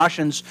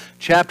Colossians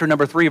chapter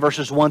number 3,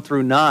 verses 1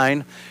 through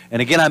 9.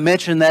 And again, I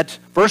mentioned that,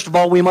 first of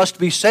all, we must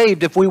be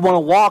saved if we want to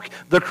walk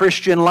the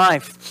Christian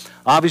life.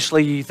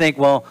 Obviously, you think,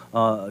 well,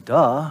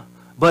 duh.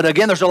 But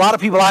again, there's a lot of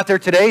people out there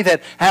today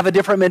that have a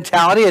different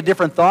mentality, a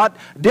different thought,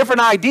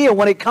 different idea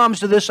when it comes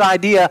to this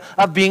idea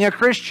of being a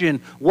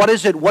Christian. What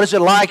is it? What is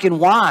it like and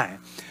why?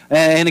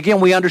 And again,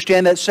 we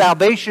understand that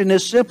salvation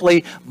is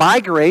simply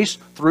by grace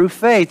through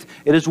faith.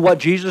 It is what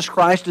Jesus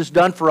Christ has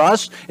done for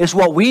us. It's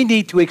what we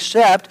need to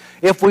accept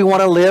if we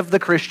want to live the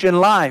Christian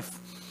life.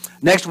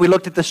 Next, we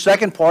looked at the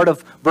second part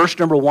of verse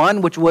number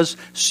 1, which was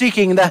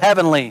seeking the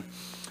heavenly.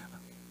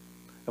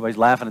 Everybody's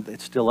laughing.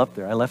 It's still up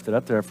there. I left it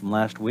up there from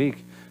last week.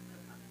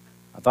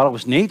 I thought it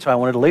was neat, so I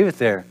wanted to leave it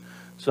there.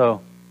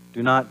 So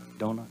do not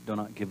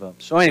give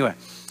up. So anyway,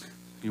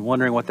 if you're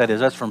wondering what that is,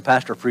 that's from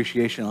Pastor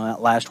Appreciation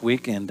last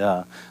week, and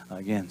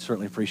again,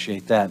 certainly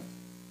appreciate that.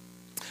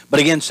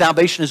 But again,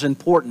 salvation is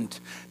important.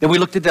 Then we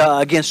looked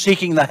at, again,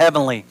 seeking the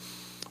heavenly.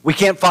 We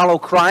can't follow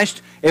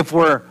Christ if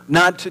we're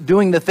not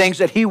doing the things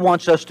that He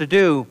wants us to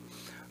do.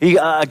 He,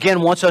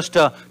 again, wants us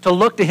to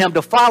look to Him,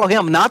 to follow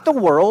Him, not the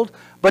world,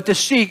 but to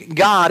seek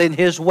God in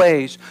His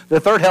ways.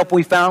 The third help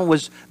we found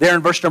was there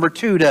in verse number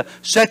 2, to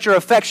set your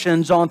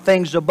affections on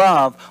things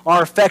above.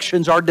 Our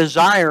affections, our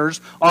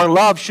desires, our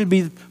love should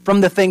be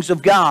from the things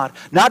of God.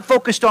 Not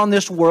focused on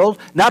this world,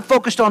 not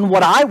focused on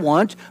what I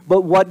want,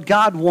 but what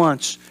God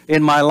wants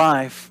in my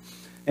life.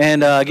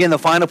 And again, the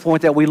final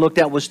point that we looked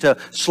at was to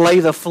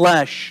slay the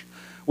flesh.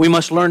 We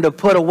must learn to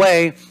put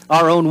away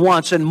our own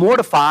wants and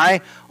mortify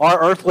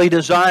our earthly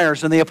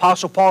desires. And the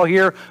Apostle Paul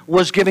here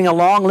was giving a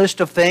long list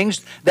of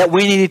things that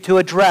we needed to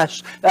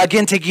address,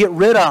 again, to get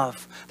rid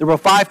of. There were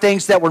 5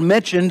 things that were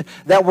mentioned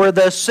that were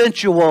the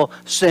sensual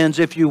sins,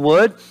 if you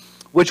would,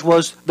 which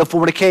was the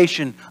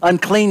fornication,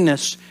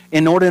 uncleanness,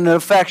 inordinate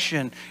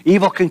affection,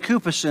 evil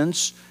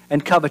concupiscence,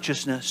 and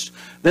covetousness.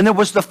 Then there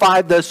was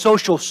the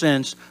social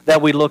sins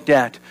that we looked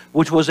at,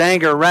 which was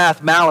anger,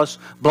 wrath, malice,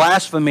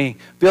 blasphemy,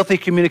 filthy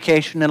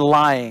communication, and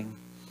lying.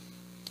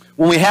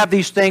 When we have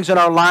these things in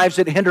our lives,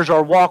 it hinders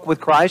our walk with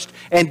Christ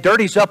and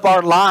dirties up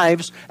our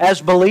lives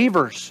as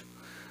believers.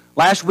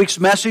 Last week's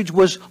message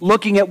was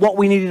looking at what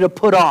we needed to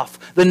put off,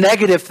 the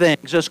negative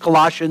things, as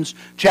Colossians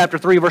chapter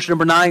 3, verse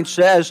number 9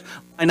 says,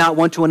 "Lie not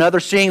one to another,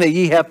 seeing that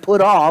ye have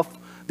put off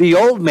the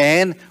old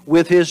man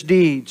with his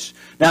deeds."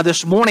 Now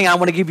this morning I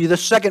want to give you the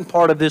second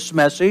part of this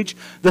message,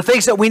 the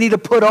things that we need to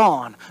put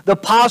on, the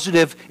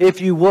positive, if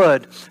you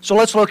would. So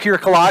let's look here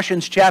at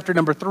Colossians chapter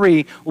number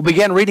 3. We'll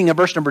begin reading at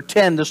verse number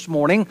 10 this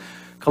morning.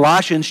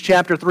 Colossians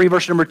chapter 3,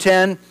 verse number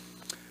 10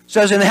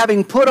 says, "And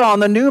having put on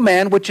the new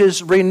man, which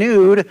is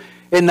renewed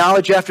in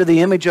knowledge after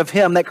the image of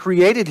Him that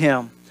created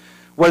him,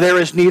 where there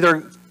is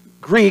neither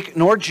Greek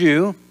nor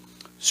Jew,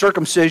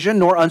 circumcision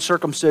nor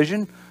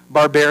uncircumcision,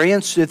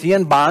 barbarian,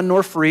 Scythian, bond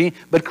nor free,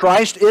 but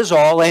Christ is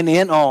all and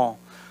in all.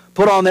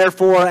 Put on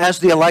therefore as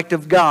the elect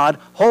of God,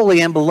 holy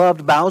and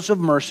beloved, bowels of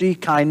mercy,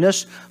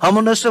 kindness,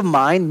 humbleness of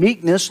mind,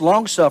 meekness,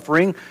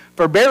 long-suffering,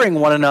 forbearing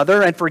one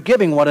another and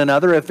forgiving one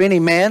another. If any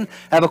man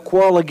have a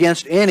quarrel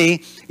against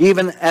any,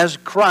 even as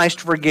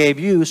Christ forgave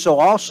you, so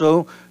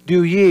also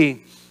do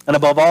ye. And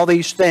above all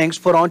these things,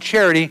 put on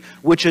charity,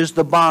 which is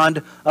the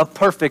bond of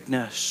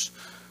perfectness."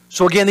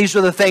 So again, these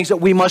are the things that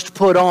we must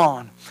put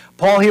on.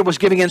 Paul here was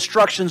giving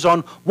instructions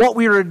on what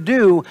we are to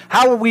do,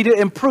 how are we to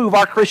improve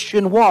our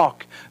Christian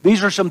walk.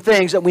 These are some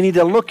things that we need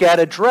to look at,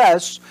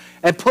 address,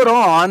 and put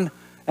on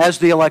as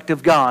the elect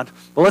of God.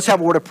 But let's have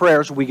a word of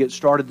prayer as we get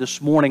started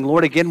this morning.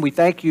 Lord, again, we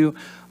thank You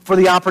for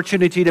the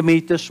opportunity to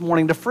meet this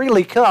morning, to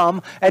freely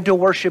come and to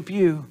worship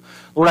You.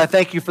 Lord, I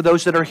thank You for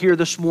those that are here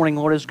this morning.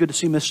 Lord, it's good to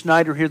see Miss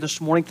Snyder here this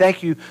morning.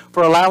 Thank You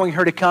for allowing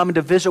her to come and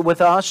to visit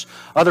with us.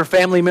 Other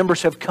family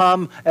members have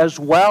come as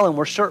well, and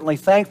we're certainly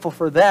thankful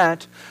for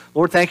that.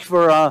 Lord, thank You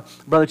for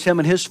Brother Tim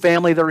and his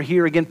family that are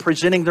here again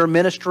presenting their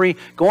ministry,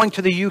 going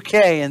to the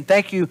UK, and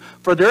thank You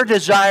for their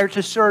desire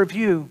to serve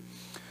You.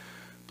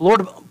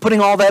 Lord,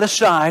 putting all that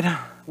aside,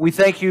 we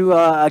thank You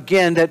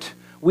again that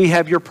we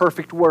have Your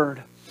perfect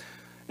word.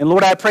 And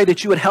Lord, I pray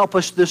that You would help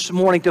us this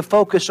morning to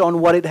focus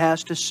on what it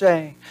has to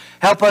say.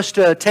 Help us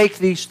to take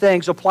these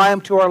things, apply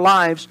them to our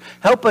lives.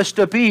 Help us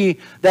to be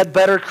that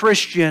better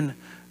Christian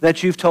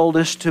that You've told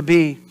us to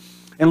be.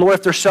 And Lord,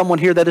 if there's someone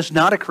here that is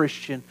not a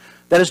Christian,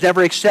 that has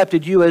never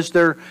accepted You as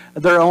their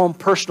own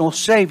personal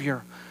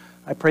Savior,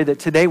 I pray that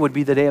today would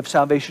be the day of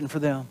salvation for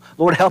them.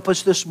 Lord, help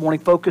us this morning.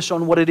 Focus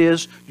on what it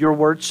is Your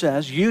word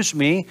says. Use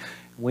me.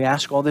 We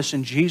ask all this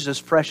in Jesus'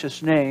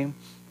 precious name.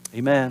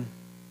 Amen.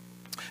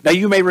 Now,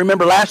 you may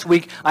remember last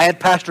week I had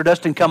Pastor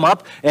Dustin come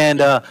up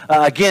and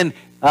again,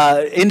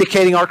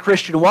 indicating our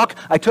Christian walk.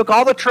 I took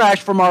all the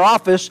trash from our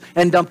office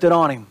and dumped it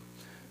on him.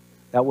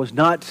 That was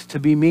not to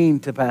be mean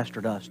to Pastor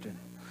Dustin.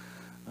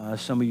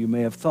 Some of you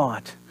may have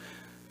thought.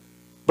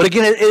 But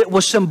again, it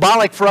was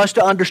symbolic for us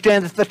to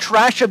understand that the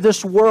trash of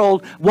this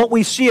world, what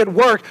we see at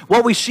work,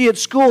 what we see at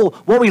school,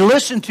 what we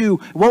listen to,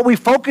 what we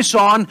focus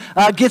on,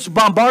 gets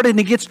bombarded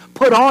and gets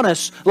put on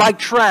us like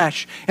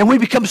trash. And we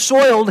become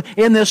soiled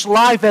in this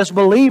life as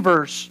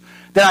believers.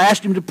 Then I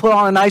asked him to put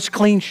on a nice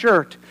clean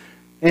shirt.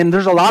 And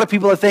there's a lot of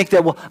people that think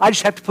that, well, I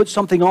just have to put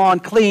something on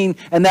clean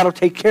and that'll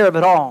take care of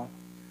it all.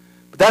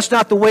 But that's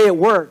not the way it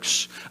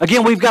works.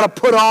 Again, we've got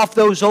to put off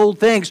those old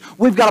things.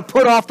 We've got to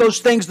put off those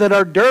things that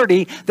are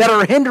dirty, that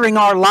are hindering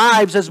our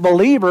lives as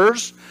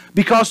believers,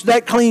 because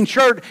that clean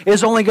shirt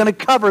is only going to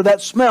cover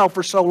that smell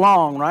for so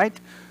long, right?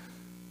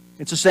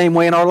 It's the same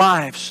way in our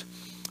lives.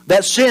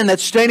 That sin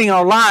that's staining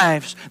our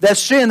lives, that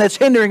sin that's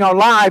hindering our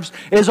lives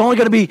is only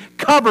going to be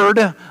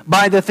covered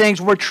by the things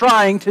we're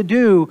trying to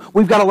do.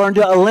 We've got to learn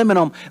to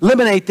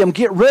eliminate them,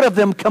 get rid of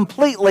them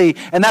completely.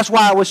 And that's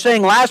why I was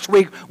saying last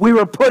week we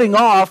were putting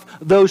off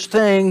those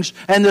things.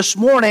 And this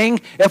morning,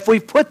 if we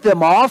put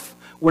them off,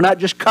 we're not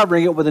just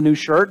covering it with a new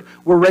shirt.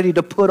 We're ready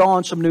to put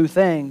on some new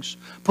things.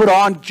 Put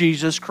on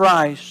Jesus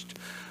Christ.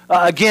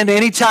 Again,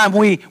 anytime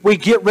we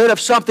get rid of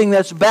something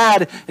that's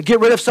bad, get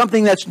rid of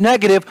something that's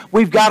negative,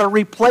 we've got to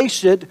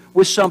replace it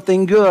with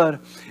something good.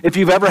 If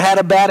you've ever had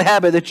a bad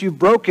habit that you've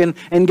broken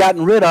and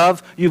gotten rid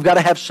of, you've got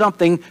to have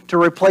something to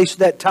replace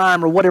that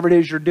time or whatever it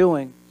is you're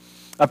doing.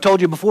 I've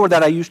told you before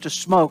that I used to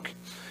smoke.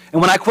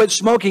 And when I quit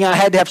smoking, I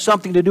had to have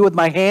something to do with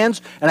my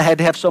hands, and I had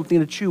to have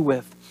something to chew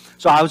with.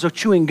 So I was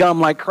chewing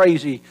gum like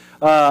crazy,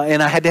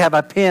 and I had to have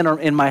a pen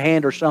in my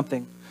hand or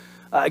something.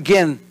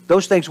 Again,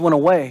 those things went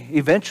away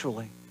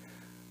eventually.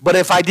 But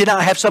if I did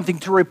not have something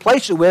to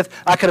replace it with,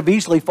 I could have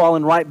easily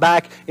fallen right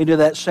back into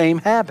that same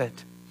habit.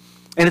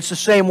 And it's the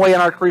same way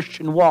in our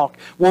Christian walk.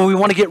 When we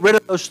want to get rid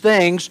of those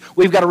things,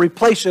 we've got to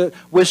replace it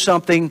with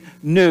something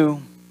new.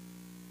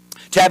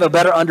 To have a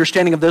better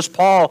understanding of this,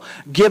 Paul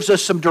gives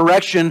us some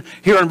direction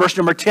here in verse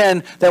number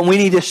 10 that we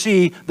need to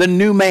see the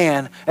new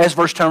man, as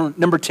verse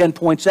number 10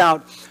 points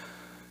out.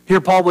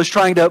 Here Paul was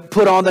trying to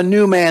put on the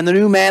new man. The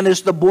new man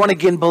is the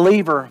born-again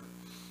believer.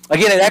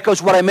 Again, it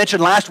echoes what I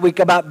mentioned last week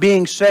about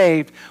being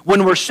saved.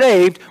 When we're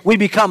saved, we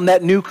become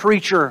that new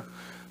creature.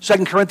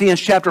 2 Corinthians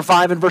chapter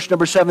 5 and verse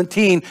number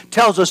 17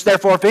 tells us,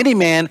 therefore, if any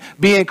man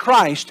be in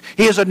Christ,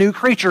 he is a new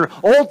creature.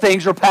 Old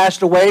things are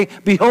passed away.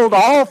 Behold,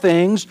 all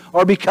things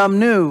are become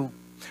new.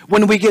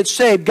 When we get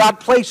saved, God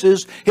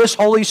places His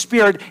Holy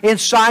Spirit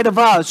inside of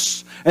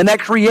us, and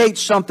that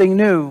creates something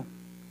new.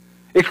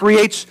 It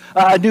creates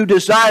a new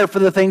desire for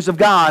the things of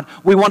God.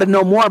 We want to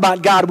know more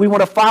about God. We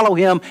want to follow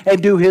Him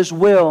and do His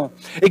will.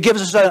 It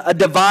gives us a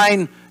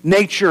divine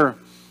nature,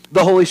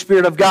 the Holy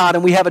Spirit of God,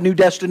 and we have a new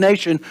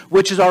destination,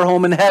 which is our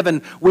home in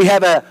heaven. We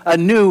have a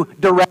new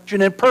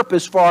direction and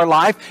purpose for our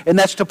life, and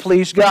that's to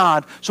please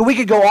God. So we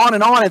could go on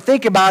and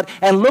think about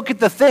and look at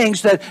the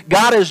things that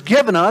God has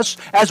given us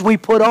as we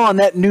put on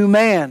that new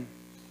man.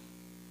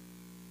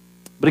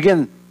 But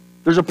again,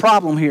 there's a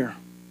problem here.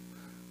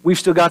 We've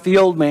still got the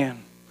old man.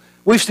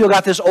 We've still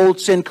got this old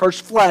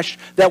sin-cursed flesh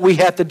that we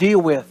have to deal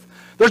with.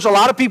 There's a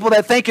lot of people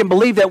that think and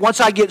believe that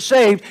once I get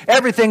saved,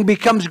 everything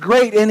becomes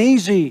great and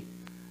easy.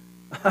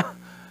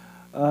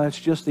 It's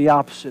just the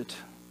opposite.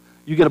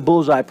 You get a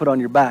bullseye put on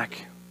your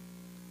back.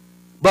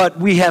 But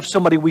we have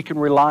somebody we can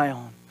rely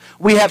on.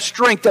 We have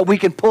strength that we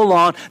can pull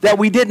on that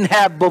we didn't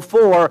have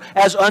before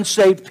as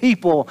unsaved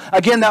people.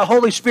 Again, that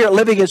Holy Spirit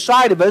living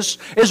inside of us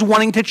is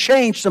wanting to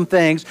change some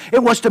things.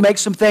 It wants to make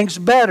some things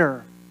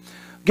better.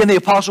 Again, the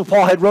Apostle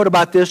Paul had wrote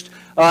about this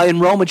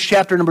in Romans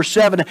chapter number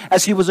 7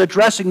 as he was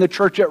addressing the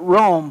church at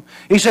Rome.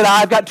 He said,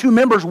 I've got two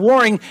members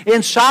warring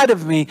inside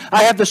of me.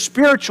 I have the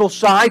spiritual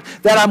side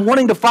that I'm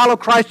wanting to follow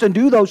Christ and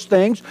do those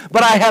things,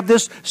 but I have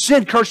this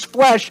sin-cursed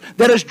flesh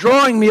that is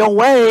drawing me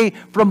away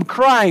from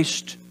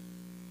Christ.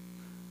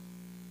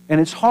 And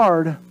it's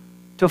hard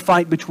to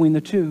fight between the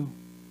two.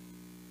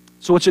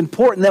 So it's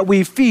important that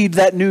we feed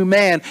that new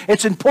man.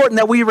 It's important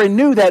that we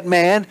renew that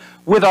man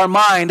with our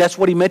mind. That's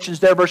what he mentions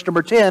there, verse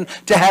number 10,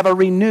 to have a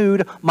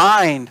renewed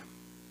mind.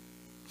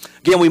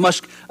 Again, we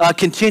must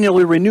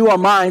continually renew our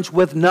minds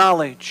with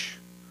knowledge.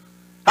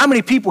 How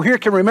many people here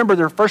can remember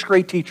their first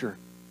grade teacher?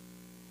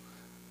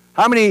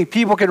 How many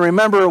people can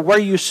remember where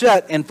you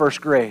sat in first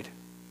grade?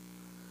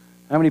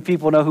 How many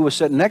people know who was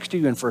sitting next to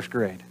you in first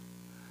grade?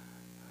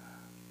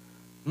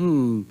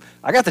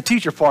 I got the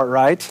teacher part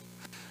right.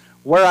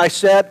 Where I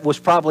sat was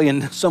probably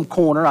in some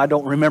corner. I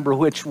don't remember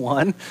which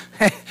one.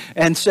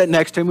 And sitting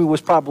next to me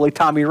was probably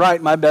Tommy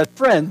Wright, my best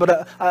friend.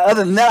 But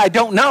other than that, I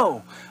don't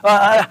know.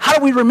 How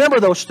do we remember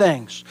those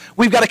things?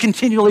 We've got to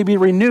continually be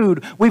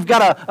renewed. We've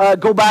got to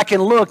go back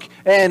and look.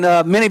 And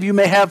many of you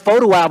may have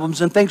photo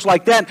albums and things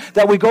like that,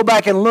 that we go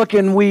back and look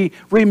and we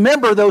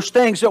remember those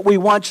things that we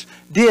once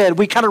did.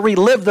 We kind of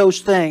relive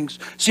those things.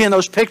 Seeing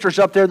those pictures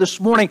up there this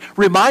morning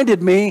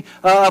reminded me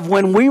of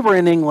when we were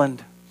in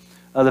England.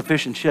 The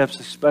fish and chips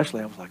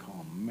especially, I was like,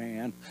 oh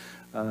man.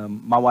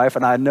 My wife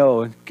and I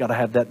know, got to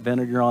have that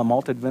vinegar on,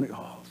 malted vinegar.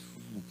 Oh.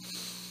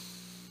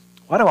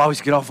 Why do I always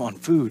get off on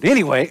food?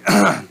 Anyway,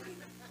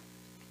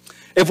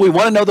 if we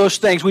want to know those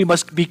things, we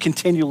must be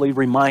continually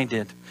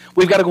reminded.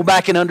 We've got to go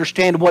back and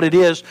understand what it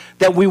is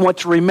that we want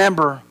to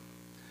remember.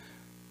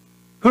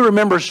 Who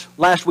remembers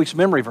last week's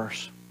memory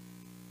verse?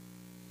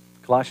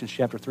 Colossians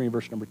chapter 3,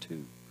 verse number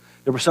 2.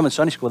 There were some in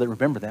Sunday school that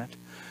remember that.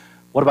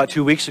 What about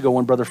 2 weeks ago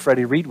when Brother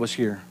Freddie Reed was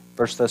here?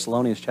 1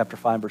 Thessalonians chapter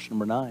 5, verse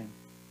number 9.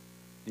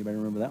 Anybody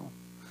remember that one?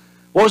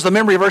 What was the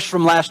memory verse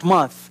from last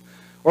month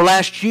or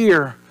last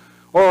year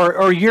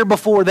or year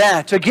before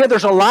that? Again,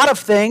 there's a lot of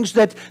things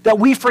that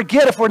we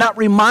forget if we're not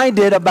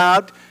reminded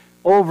about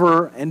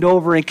over and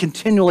over and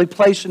continually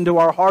placed into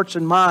our hearts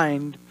and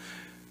mind.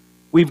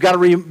 We've got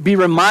to be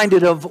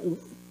reminded of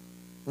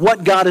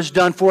what God has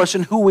done for us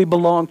and who we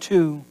belong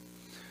to.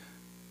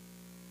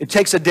 It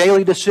takes a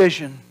daily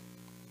decision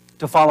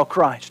to follow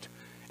Christ.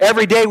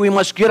 Every day we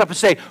must get up and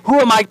say, who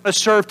am I going to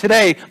serve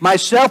today?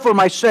 Myself or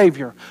my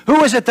Savior?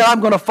 Who is it that I'm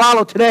going to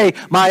follow today?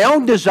 My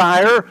own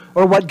desire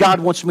or what God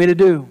wants me to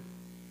do?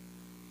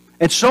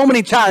 And so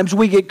many times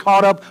we get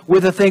caught up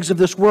with the things of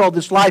this world,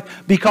 this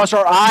life, because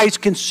our eyes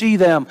can see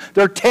them.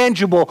 They're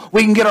tangible.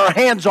 We can get our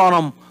hands on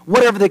them,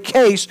 whatever the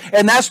case,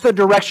 and that's the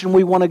direction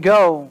we want to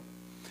go.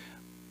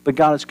 But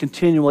God is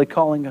continually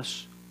calling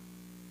us,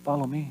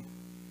 follow me.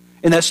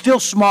 In that still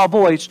small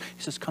voice,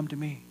 He says, come to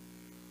me.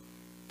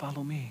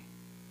 Follow me.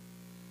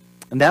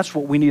 And that's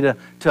what we need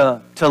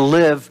to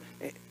live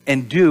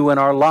and do in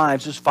our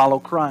lives, is follow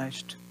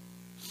Christ.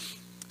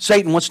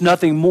 Satan wants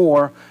nothing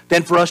more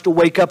than for us to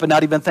wake up and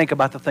not even think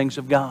about the things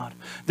of God.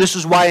 This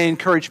is why I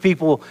encourage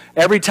people,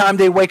 every time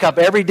they wake up,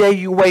 every day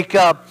you wake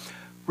up,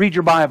 read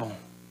your Bible,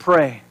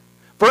 pray.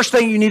 First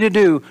thing you need to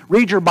do,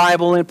 read your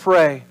Bible and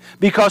pray.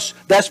 Because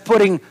that's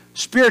putting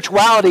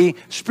spirituality,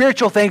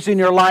 spiritual things in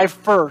your life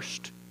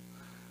first.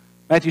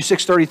 Matthew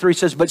 6:33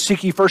 says, but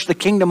seek ye first the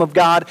kingdom of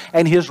God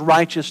and His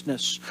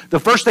righteousness. The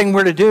first thing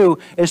we're to do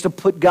is to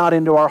put God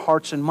into our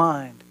hearts and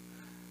mind.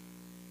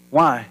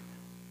 Why?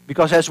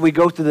 Because as we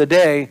go through the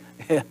day,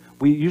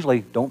 we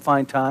usually don't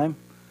find time.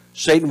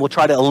 Satan will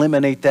try to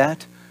eliminate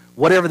that.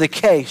 Whatever the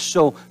case.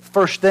 So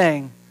first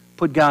thing,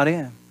 put God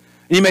in. And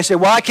you may say,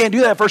 well, I can't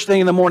do that first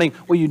thing in the morning.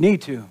 Well, you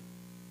need to.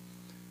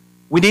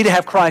 We need to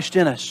have Christ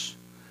in us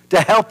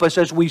to help us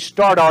as we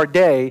start our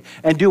day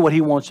and do what He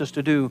wants us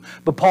to do.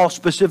 But Paul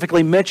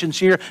specifically mentions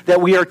here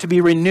that we are to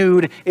be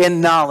renewed in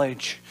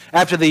knowledge.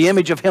 After the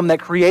image of Him that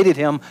created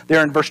him,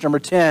 there in verse number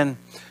 10,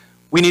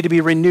 we need to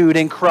be renewed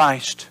in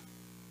Christ.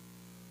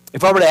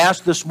 If I were to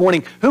ask this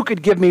morning, who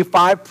could give me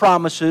 5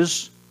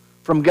 promises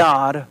from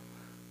God,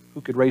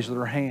 who could raise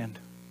their hand?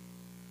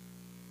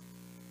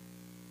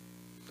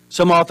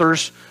 Some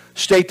authors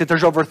state that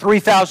there's over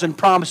 3,000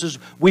 promises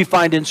we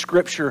find in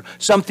Scripture.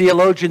 Some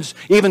theologians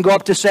even go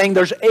up to saying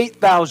there's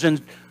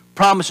 8,000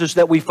 promises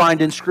that we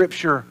find in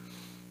Scripture.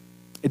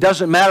 It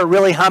doesn't matter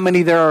really how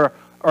many there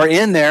are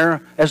in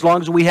there, as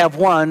long as we have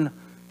one,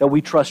 that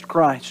we trust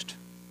Christ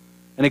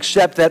and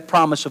accept that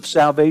promise of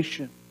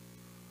salvation.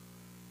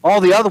 All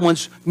the other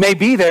ones may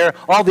be there.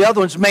 All the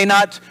other ones may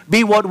not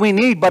be what we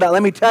need. But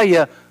let me tell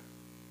you,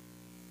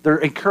 they're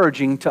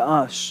encouraging to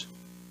us.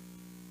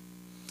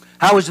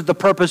 How is it the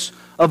purpose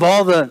of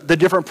all the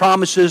different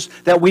promises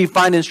that we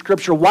find in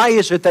Scripture? Why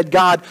is it that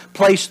God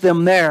placed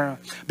them there?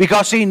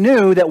 Because He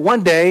knew that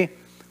one day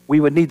we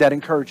would need that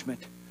encouragement.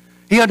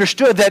 He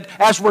understood that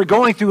as we're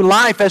going through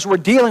life, as we're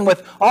dealing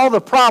with all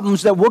the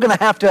problems, that we're going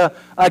to have to,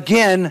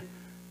 again,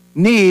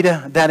 need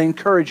that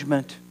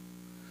encouragement.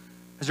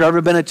 Has there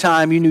ever been a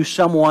time you knew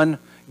someone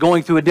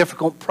going through a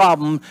difficult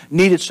problem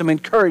needed some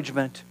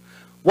encouragement?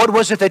 What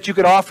was it that you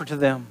could offer to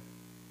them?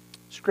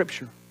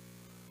 Scripture.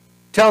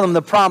 Tell them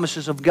the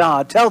promises of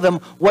God. Tell them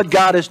what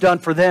God has done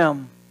for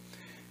them.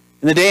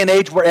 In the day and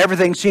age where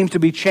everything seems to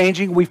be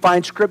changing, we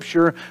find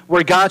Scripture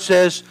where God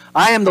says,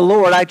 I am the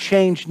Lord, I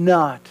change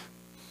not.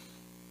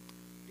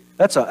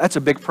 That's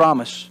a big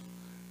promise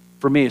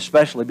for me,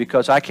 especially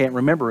because I can't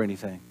remember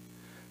anything.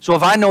 So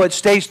if I know it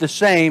stays the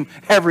same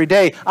every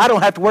day, I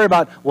don't have to worry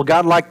about, well,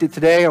 God liked it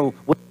today or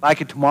will He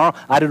like it tomorrow.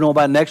 I don't know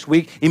about next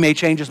week. He may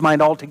change His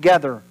mind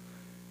altogether.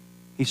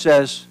 He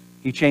says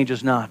He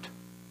changes not.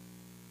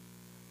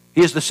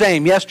 He is the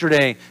same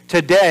yesterday,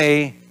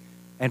 today,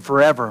 and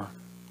forever.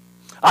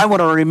 I want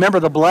to remember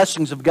the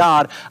blessings of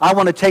God. I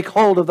want to take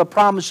hold of the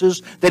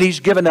promises that He's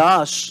given to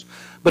us.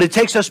 But it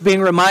takes us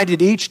being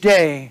reminded each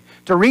day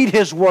to read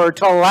His Word,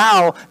 to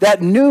allow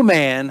that new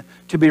man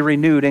to be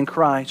renewed in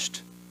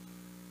Christ.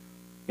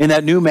 In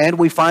that new man,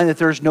 we find that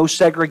there's no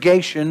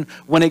segregation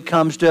when it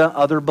comes to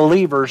other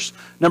believers.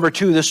 Number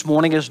 2 this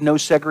morning is no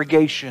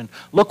segregation.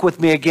 Look with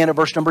me again at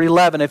verse number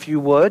 11, if you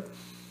would. It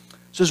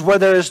says, where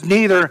there is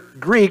neither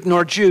Greek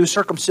nor Jew,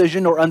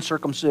 circumcision nor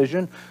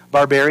uncircumcision,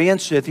 barbarian,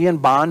 Scythian,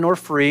 bond nor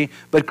free,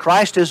 but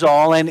Christ is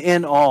all and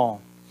in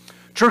all.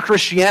 True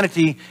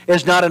Christianity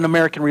is not an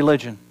American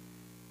religion.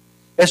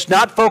 It's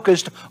not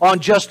focused on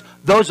just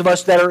those of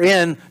us that are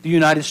in the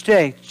United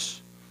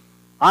States.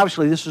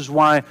 Obviously, this is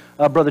why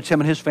Brother Tim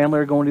and his family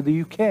are going to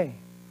the UK.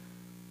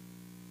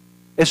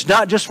 It's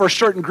not just for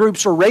certain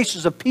groups or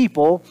races of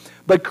people,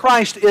 but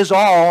Christ is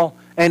all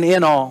and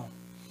in all.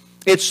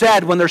 It's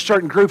sad when there's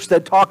certain groups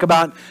that talk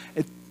about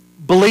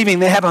believing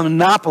they have a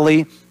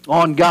monopoly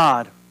on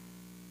God.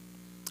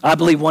 I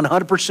believe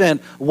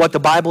 100% what the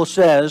Bible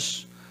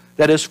says,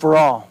 that is for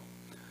all.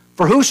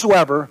 For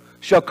whosoever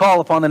shall call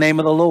upon the name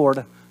of the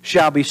Lord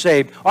shall be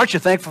saved. Aren't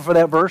you thankful for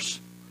that verse?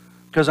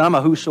 Because I'm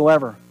a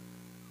whosoever.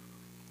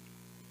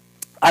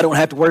 I don't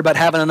have to worry about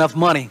having enough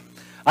money.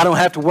 I don't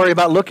have to worry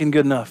about looking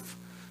good enough.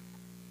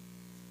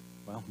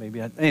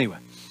 Anyway.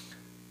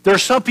 There are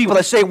some people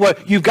that say, well,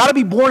 you've got to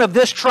be born of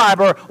this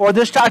tribe or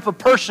this type of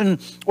person,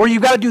 or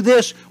you've got to do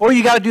this, or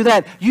you've got to do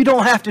that. You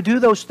don't have to do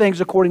those things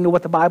according to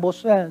what the Bible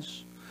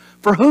says.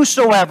 For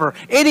whosoever,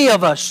 any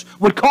of us,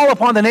 would call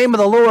upon the name of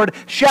the Lord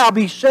shall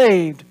be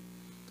saved.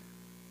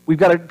 We've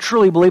got to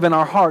truly believe in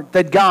our heart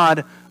that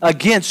God,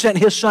 again, sent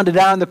His Son to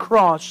die on the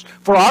cross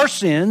for our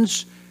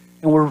sins,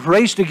 and was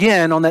raised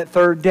again on that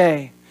third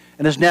day,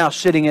 and is now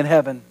sitting in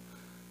heaven.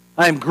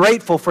 I am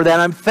grateful for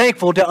that. I'm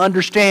thankful to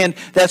understand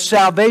that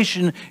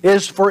salvation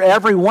is for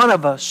every one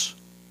of us.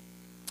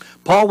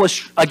 Paul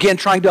was, again,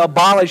 trying to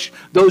abolish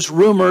those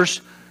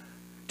rumors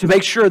to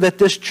make sure that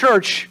this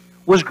church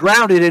was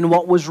grounded in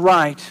what was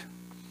right.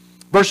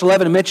 Verse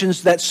 11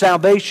 mentions that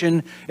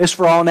salvation is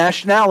for all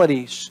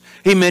nationalities.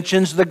 He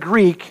mentions the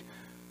Greek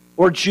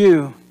or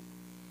Jew.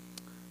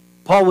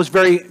 Paul was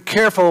very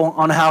careful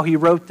on how he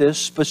wrote this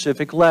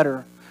specific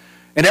letter.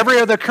 In every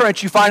other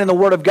occurrence you find in the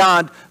Word of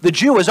God, the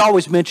Jew is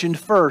always mentioned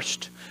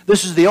first.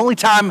 This is the only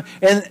time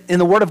in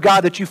the Word of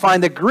God that you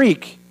find the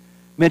Greek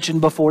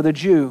mentioned before the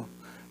Jew.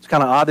 It's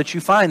kind of odd that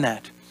you find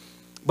that.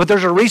 But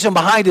there's a reason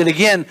behind it.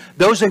 Again,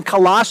 those in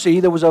Colossae,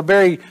 there was a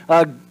very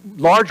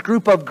large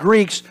group of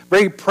Greeks,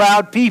 very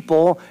proud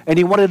people, and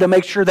he wanted to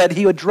make sure that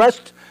he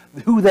addressed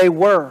who they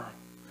were.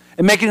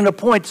 And making it a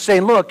point to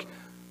saying, look,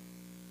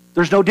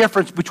 there's no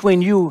difference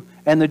between you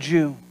and the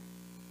Jew.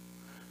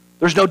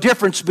 There's no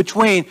difference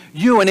between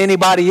you and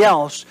anybody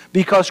else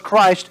because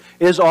Christ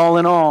is all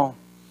in all.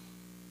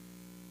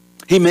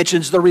 He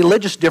mentions the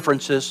religious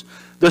differences,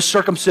 the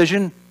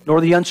circumcision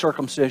nor the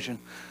uncircumcision.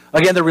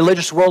 Again, the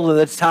religious world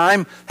at the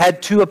time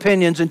had two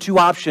opinions and two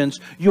options.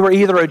 You were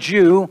either a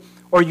Jew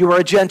or you were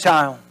a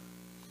Gentile.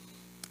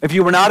 If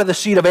you were not of the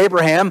seed of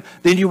Abraham,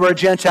 then you were a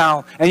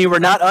Gentile and you were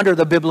not under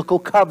the biblical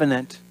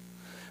covenant.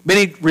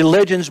 Many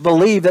religions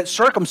believe that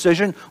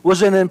circumcision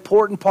was an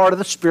important part of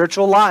the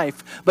spiritual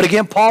life. But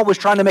again, Paul was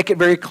trying to make it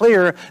very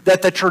clear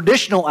that the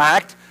traditional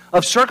act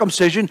of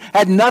circumcision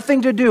had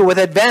nothing to do with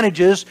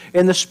advantages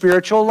in the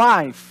spiritual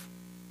life.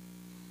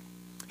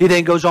 He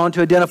then goes on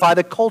to identify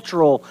the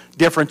cultural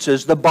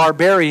differences, the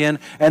barbarian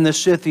and the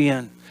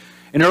Scythian.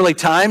 In early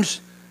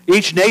times,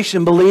 each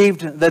nation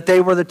believed that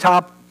they were the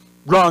top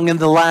rung in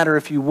the ladder,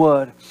 if you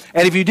would.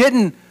 And if you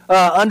didn't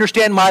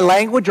understand my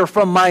language or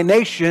from my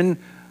nation,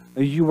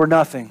 you were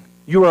nothing.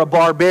 You were a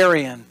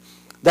barbarian.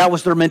 That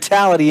was their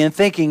mentality in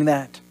thinking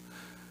that.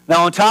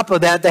 Now on top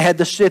of that, they had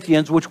the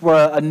Scythians, which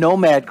were a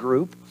nomad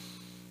group.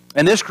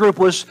 And this group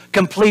was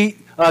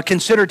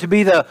considered to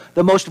be the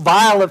most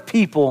vile of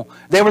people.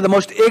 They were the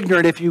most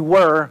ignorant, if you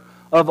were,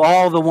 of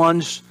all the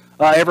ones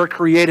ever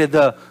created,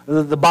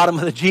 the bottom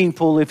of the gene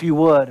pool, if you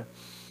would.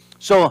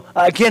 So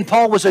again,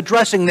 Paul was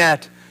addressing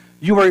that.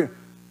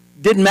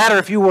 Didn't matter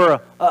if you were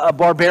a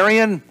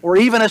barbarian or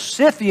even a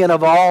Scythian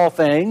of all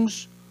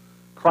things.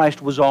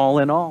 Christ was all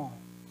in all.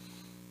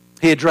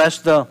 He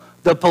addressed the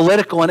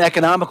political and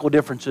economical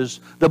differences,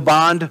 the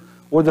bond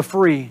or the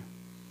free.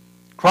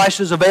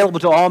 Christ is available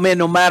to all men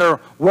no matter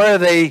where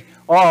they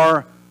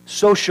are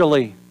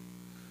socially.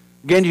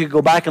 Again, you could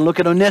go back and look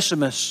at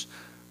Onesimus,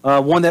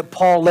 one that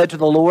Paul led to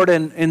the Lord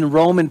in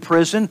Rome in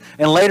prison,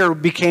 and later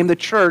became the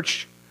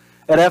church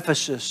at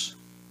Ephesus.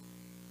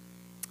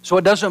 So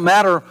it doesn't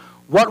matter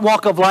what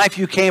walk of life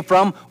you came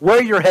from,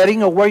 where you're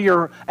heading, or where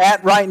you're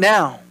at right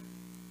now.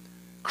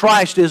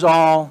 Christ is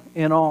all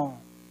in all.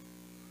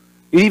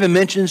 It even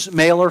mentions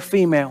male or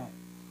female.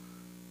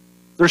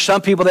 There's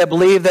some people that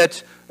believe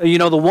that, the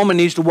woman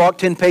needs to walk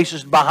 10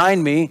 paces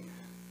behind me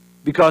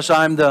because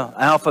I'm the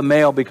alpha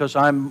male, because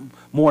I'm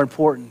more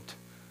important.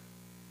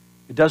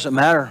 It doesn't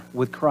matter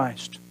with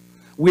Christ.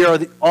 We are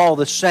all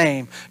the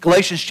same.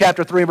 Galatians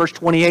chapter 3 verse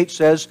 28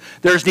 says,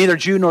 there is neither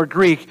Jew nor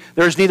Greek,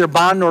 there is neither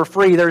bond nor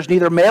free, there is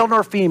neither male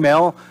nor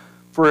female,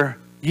 for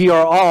ye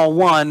are all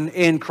one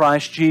in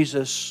Christ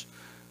Jesus.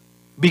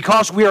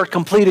 Because we are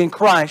complete in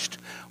Christ,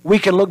 we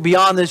can look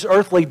beyond these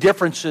earthly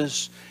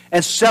differences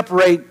and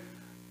separate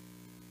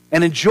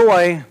and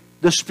enjoy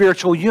the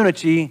spiritual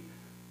unity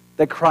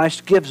that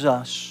Christ gives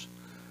us.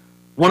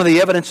 One of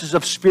the evidences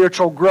of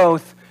spiritual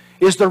growth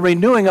is the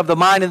renewing of the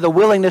mind and the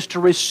willingness to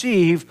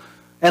receive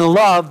and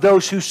love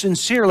those who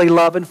sincerely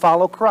love and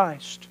follow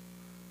Christ.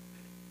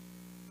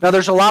 Now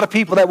there's a lot of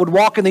people that would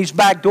walk in these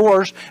back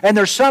doors, and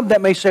there's some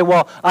that may say,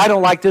 well, I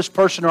don't like this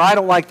person or I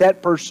don't like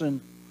that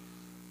person.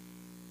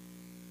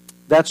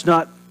 That's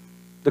not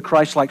the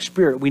Christ-like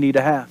spirit we need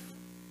to have.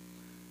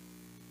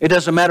 It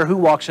doesn't matter who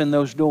walks in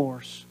those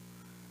doors.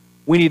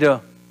 We need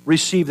to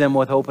receive them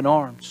with open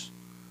arms.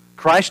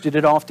 Christ did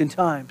it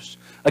oftentimes.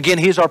 Again,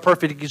 He's our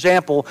perfect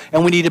example,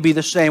 and we need to be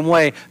the same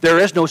way. There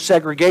is no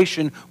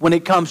segregation when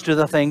it comes to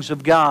the things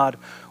of God.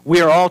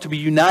 We are all to be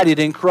united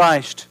in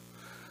Christ.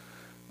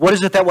 What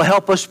is it that will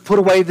help us put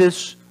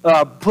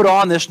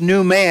on this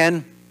new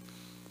man,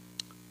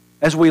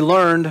 as we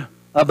learned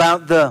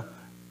about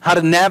how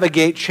to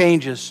navigate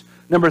changes?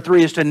 Number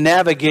 3 is to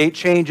navigate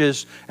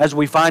changes, as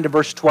we find in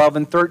verse 12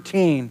 and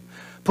 13.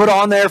 Put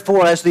on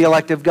therefore as the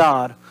elect of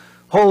God,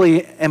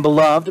 holy and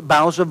beloved,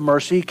 bowels of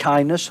mercy,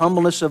 kindness,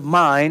 humbleness of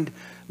mind,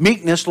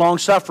 Meekness,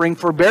 long-suffering,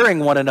 forbearing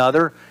one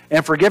another,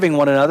 and forgiving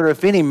one another.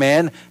 If any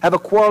man have a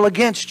quarrel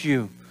against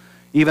you,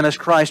 even as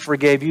Christ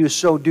forgave you,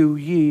 so do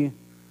ye.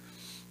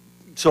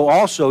 So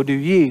also do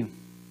ye.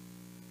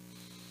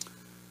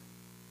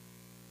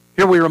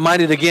 Here we're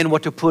reminded again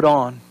what to put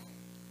on.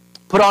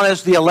 Put on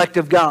as the elect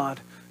of God.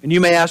 And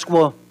you may ask,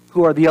 well,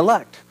 who are the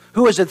elect?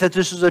 Who is it that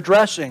this is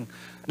addressing?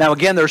 Now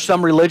again, there are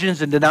some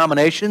religions and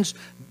denominations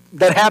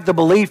that have the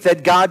belief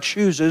that God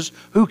chooses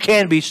who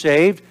can be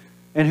saved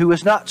and who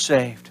is not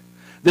saved.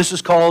 This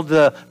is called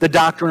the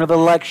doctrine of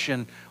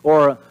election,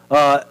 or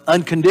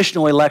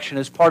unconditional election,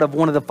 as part of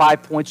one of the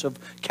 5 points of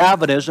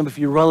Calvinism, if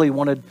you really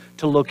wanted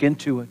to look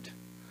into it.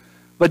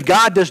 But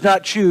God does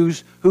not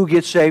choose who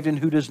gets saved and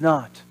who does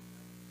not.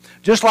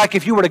 Just like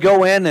if you were to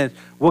go in, and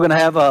we're going to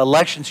have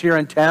elections here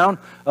in town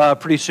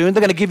pretty soon,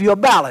 they're going to give you a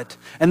ballot.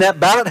 And that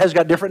ballot has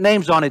got different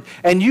names on it.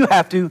 And you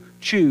have to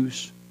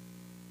choose.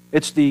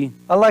 It's the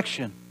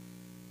election.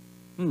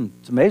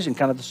 It's amazing,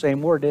 kind of the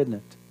same word, isn't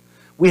it?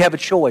 We have a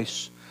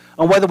choice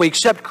on whether we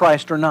accept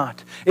Christ or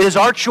not. It is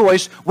our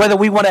choice whether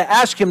we want to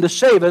ask Him to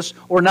save us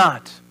or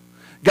not.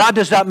 God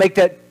does not make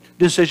that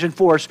decision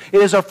for us. It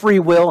is a free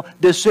will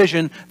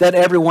decision that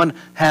everyone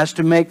has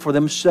to make for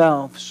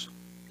themselves.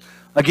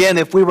 Again,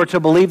 if we were to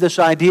believe this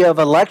idea of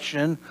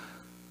election,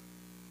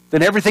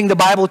 then everything the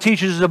Bible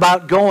teaches is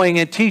about going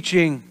and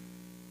teaching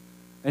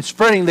and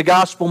spreading the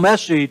gospel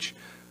message,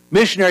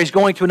 missionaries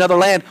going to another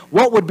land,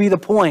 what would be the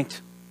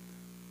point?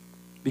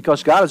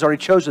 Because God has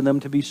already chosen them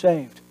to be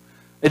saved.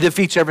 It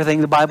defeats everything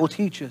the Bible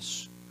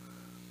teaches.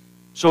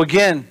 So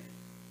again,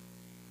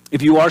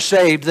 if you are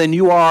saved, then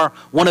you are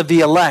one of the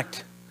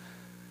elect.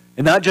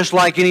 And not just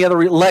like any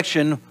other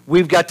election,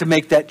 we've got to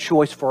make that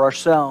choice for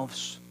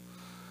ourselves.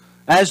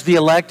 As the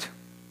elect,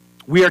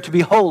 we are to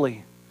be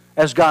holy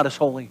as God is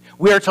holy.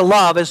 We are to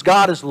love as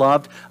God is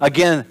loved.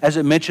 Again, as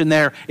it mentioned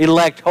there,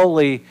 elect,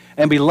 holy,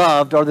 and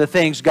beloved are the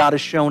things God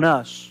has shown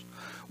us.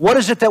 What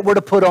is it that we're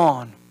to put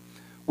on?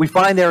 We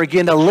find there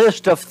again a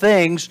list of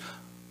things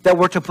that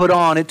we're to put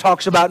on. It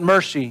talks about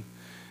mercy.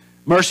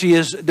 Mercy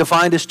is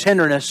defined as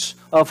tenderness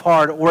of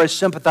heart or a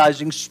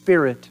sympathizing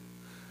spirit.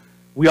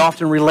 We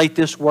often relate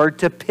this word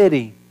to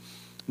pity.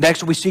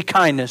 Next, we see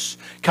kindness.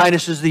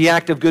 Kindness is the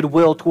act of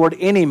goodwill toward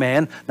any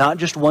man, not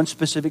just one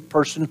specific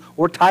person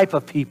or type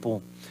of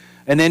people.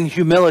 And then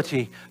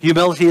humility.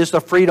 Humility is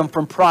the freedom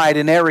from pride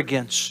and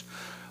arrogance.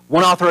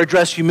 One author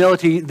addressed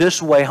humility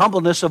this way: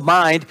 humbleness of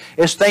mind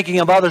is thinking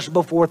of others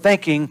before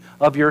thinking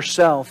of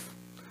yourself.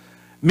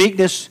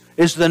 Meekness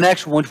is the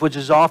next one, which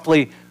is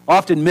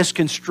often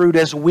misconstrued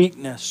as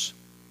weakness.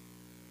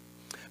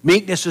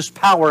 Meekness is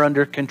power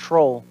under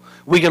control.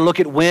 We can look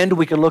at wind,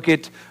 we can look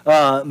at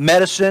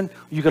medicine,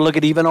 you can look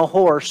at even a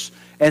horse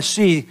and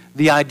see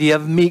the idea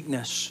of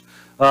meekness.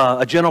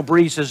 A gentle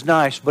breeze is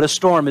nice, but a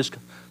storm is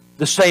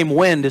the same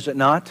wind, is it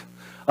not?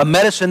 A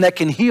medicine that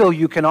can heal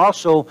you can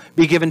also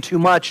be given too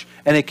much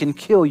and it can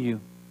kill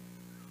you.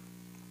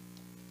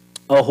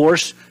 A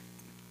horse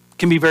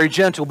can be very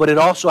gentle, but it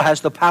also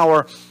has the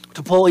power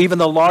to pull even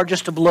the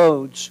largest of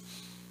loads.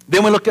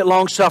 Then we looked at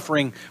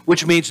long-suffering,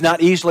 which means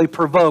not easily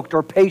provoked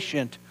or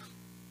patient.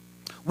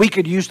 We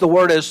could use the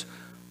word as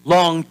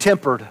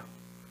long-tempered.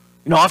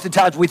 You know,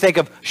 oftentimes we think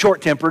of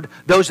short-tempered,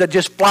 those that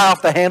just fly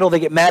off the handle, they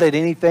get mad at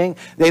anything.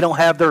 They don't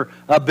have their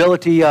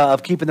ability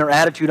of keeping their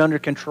attitude under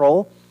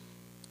control.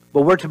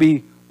 But we're to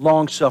be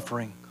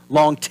long-suffering,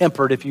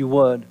 long-tempered, if you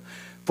would.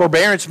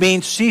 Forbearance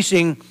means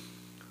ceasing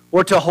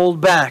or to hold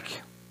back.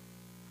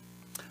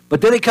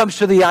 But then it comes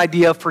to the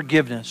idea of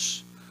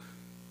forgiveness.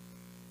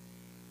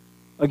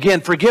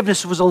 Again,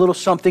 forgiveness was a little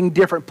something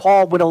different.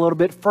 Paul went a little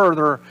bit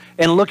further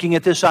in looking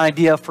at this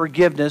idea of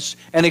forgiveness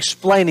and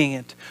explaining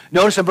it.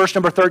 Notice in verse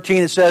number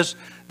 13 it says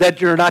that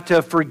you're not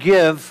to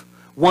forgive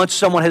once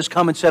someone has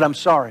come and said, I'm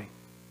sorry.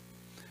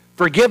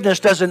 Forgiveness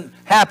doesn't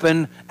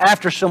happen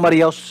after somebody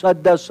else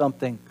does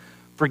something.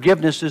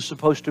 Forgiveness is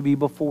supposed to be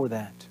before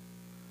that.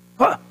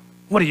 Huh?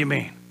 What do you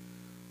mean?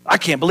 I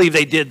can't believe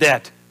they did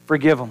that.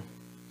 Forgive them.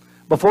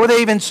 Before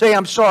they even say,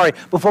 I'm sorry,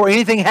 before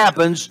anything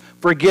happens,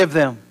 forgive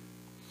them.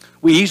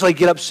 We easily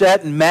get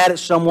upset and mad at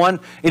someone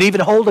and even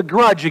hold a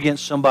grudge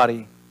against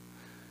somebody.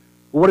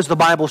 What does the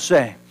Bible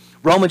say?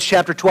 Romans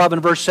chapter 12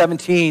 and verse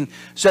 17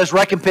 says,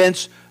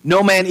 recompense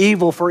no man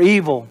evil for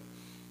evil.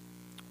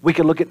 We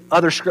can look at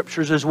other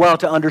scriptures as well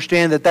to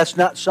understand that that's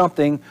not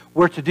something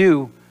we're to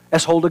do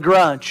as hold a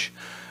grudge.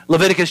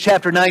 Leviticus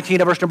chapter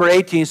 19 and verse number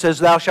 18 says,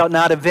 thou shalt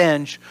not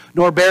avenge,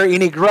 nor bear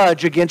any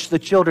grudge against the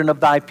children of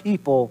thy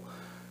people,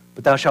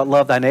 but thou shalt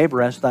love thy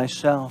neighbor as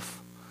thyself.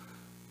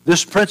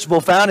 This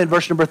principle found in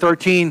verse number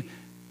 13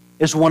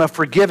 is one of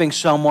forgiving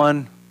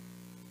someone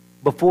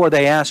before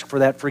they ask for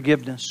that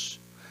forgiveness.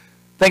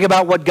 Think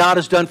about what God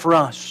has done for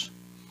us.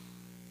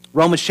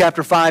 Romans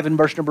chapter 5 and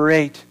verse number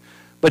 8.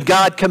 But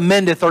God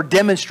commendeth or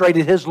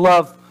demonstrated His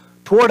love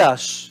toward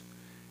us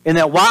in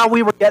that while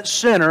we were yet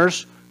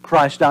sinners,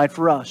 Christ died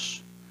for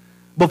us.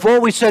 Before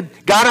we said,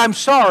 God, I'm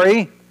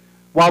sorry,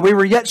 while we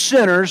were yet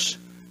sinners,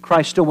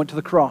 Christ still went to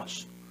the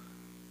cross.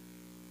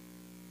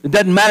 It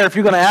doesn't matter if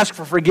you're going to ask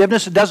for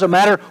forgiveness. It doesn't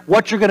matter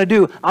what you're going to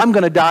do. I'm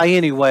going to die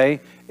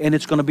anyway, and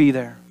it's going to be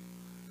there.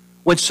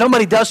 When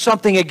somebody does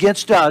something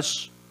against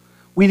us,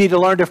 we need to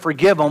learn to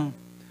forgive them,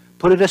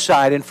 put it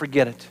aside, and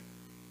forget it.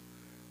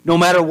 No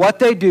matter what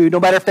they do, no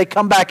matter if they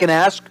come back and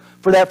ask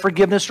for that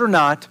forgiveness or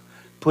not,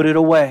 put it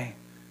away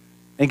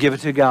and give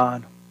it to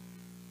God.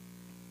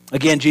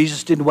 Again,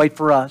 Jesus didn't wait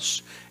for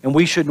us, and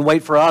we shouldn't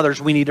wait for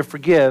others. We need to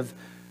forgive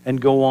and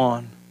go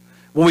on.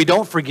 When we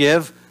don't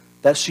forgive,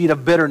 that seed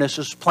of bitterness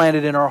is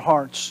planted in our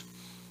hearts.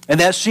 And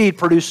that seed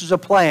produces a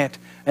plant,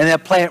 and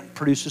that plant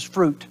produces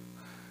fruit.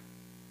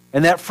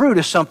 And that fruit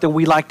is something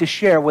we like to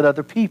share with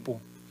other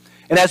people.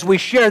 And as we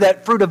share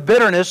that fruit of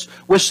bitterness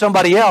with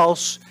somebody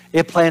else,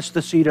 it plants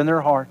the seed in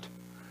their heart.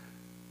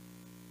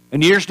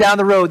 And years down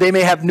the road, they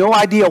may have no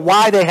idea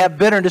why they have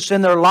bitterness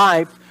in their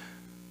life,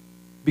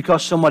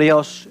 because somebody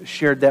else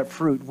shared that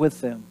fruit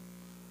with them.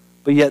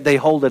 But yet they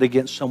hold it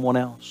against someone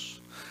else.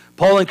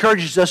 Paul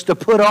encourages us to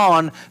put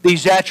on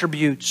these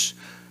attributes.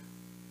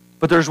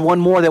 But there's one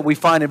more that we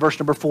find in verse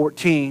number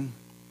 14,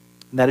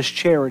 and that is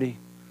charity.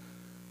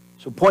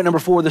 So point number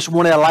 4 this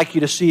morning I'd like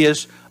you to see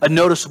is a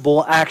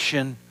noticeable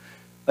action.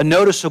 A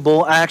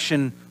noticeable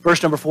action.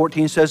 Verse number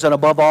 14 says, and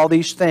above all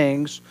these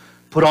things,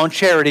 put on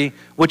charity,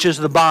 which is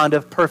the bond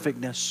of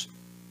perfectness.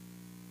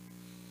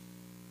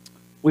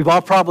 We've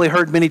all probably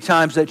heard many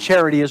times that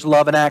charity is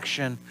love in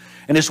action.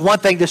 And it's one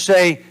thing to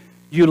say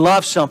you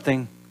love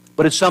something,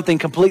 but it's something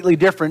completely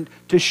different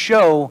to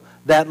show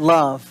that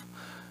love.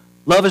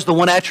 Love is the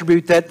one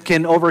attribute that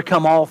can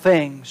overcome all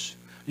things.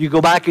 You go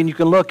back and you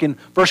can look in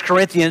 1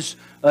 Corinthians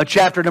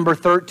chapter number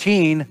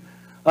 13,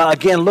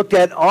 again looked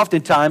at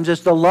oftentimes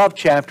as the love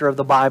chapter of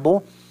the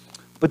Bible.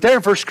 But there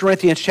in 1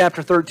 Corinthians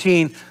chapter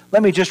 13,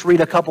 let me just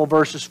read a couple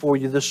verses for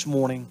you this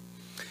morning.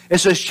 It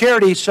says,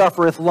 charity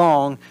suffereth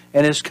long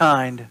and is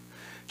kind.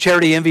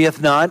 Charity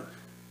envieth not.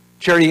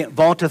 Charity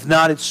vaunteth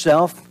not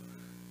itself,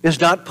 is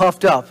not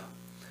puffed up,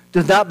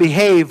 doth not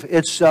behave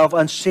itself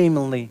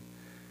unseemly,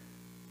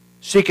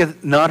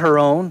 seeketh not her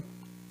own,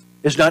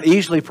 is not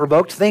easily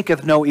provoked,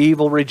 thinketh no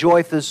evil,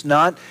 rejoiceth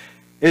not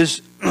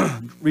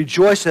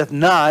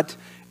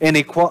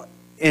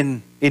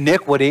in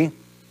iniquity,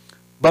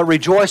 but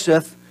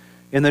rejoiceth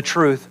in the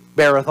truth,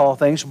 beareth all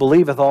things,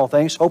 believeth all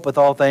things, hopeth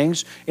all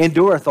things,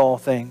 endureth all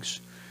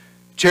things.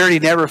 Charity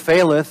never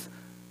faileth,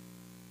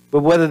 but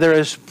whether there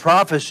is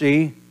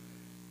prophecy,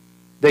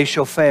 they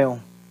shall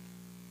fail.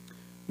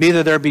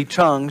 Neither there be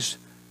tongues,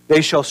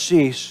 they shall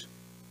cease.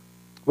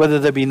 Whether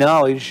there be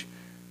knowledge,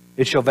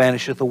 it shall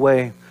vanisheth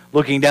away.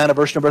 Looking down at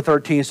verse number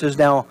 13, it says,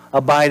 now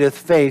abideth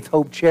faith,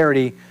 hope,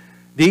 charity.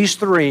 These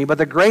three, but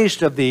the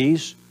greatest of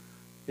these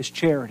is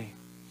charity.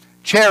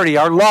 Charity,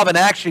 our love and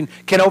action,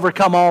 can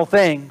overcome all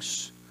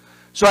things.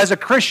 So as a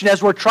Christian,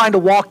 as we're trying to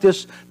walk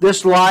this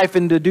life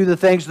and to do the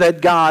things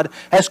that God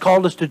has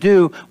called us to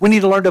do, we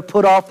need to learn to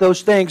put off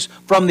those things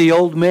from the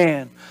old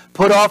man.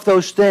 Put off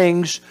those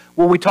things,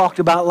 what we talked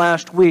about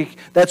last week.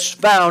 That's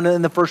found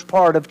in the first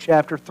part of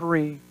chapter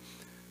 3.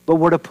 But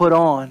we're to put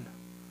on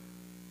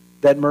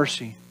that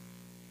mercy.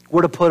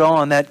 We're to put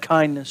on that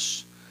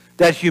kindness,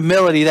 that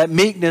humility, that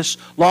meekness,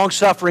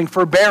 long-suffering,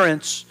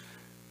 forbearance,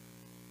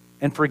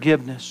 and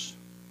forgiveness.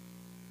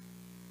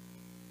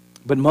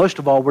 But most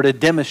of all, we're to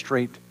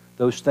demonstrate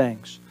those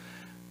things.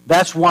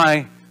 That's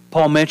why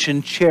Paul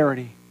mentioned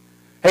charity.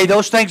 Hey,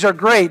 those things are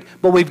great,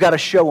 but we've got to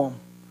show them.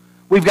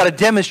 We've got to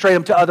demonstrate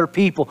them to other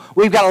people.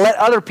 We've got to let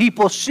other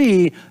people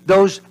see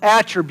those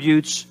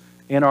attributes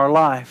in our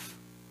life.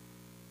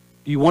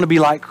 Do you want to be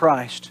like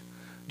Christ?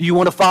 Do you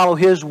want to follow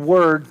His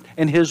word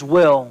and His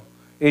will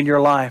in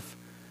your life?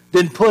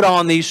 Then put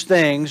on these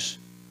things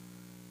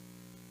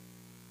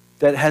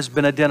that has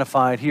been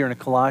identified here in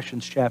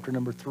Colossians chapter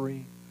number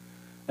 3.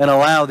 And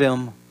allow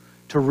them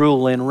to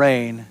rule and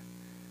reign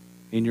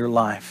in your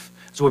life.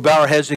 So we bow our heads.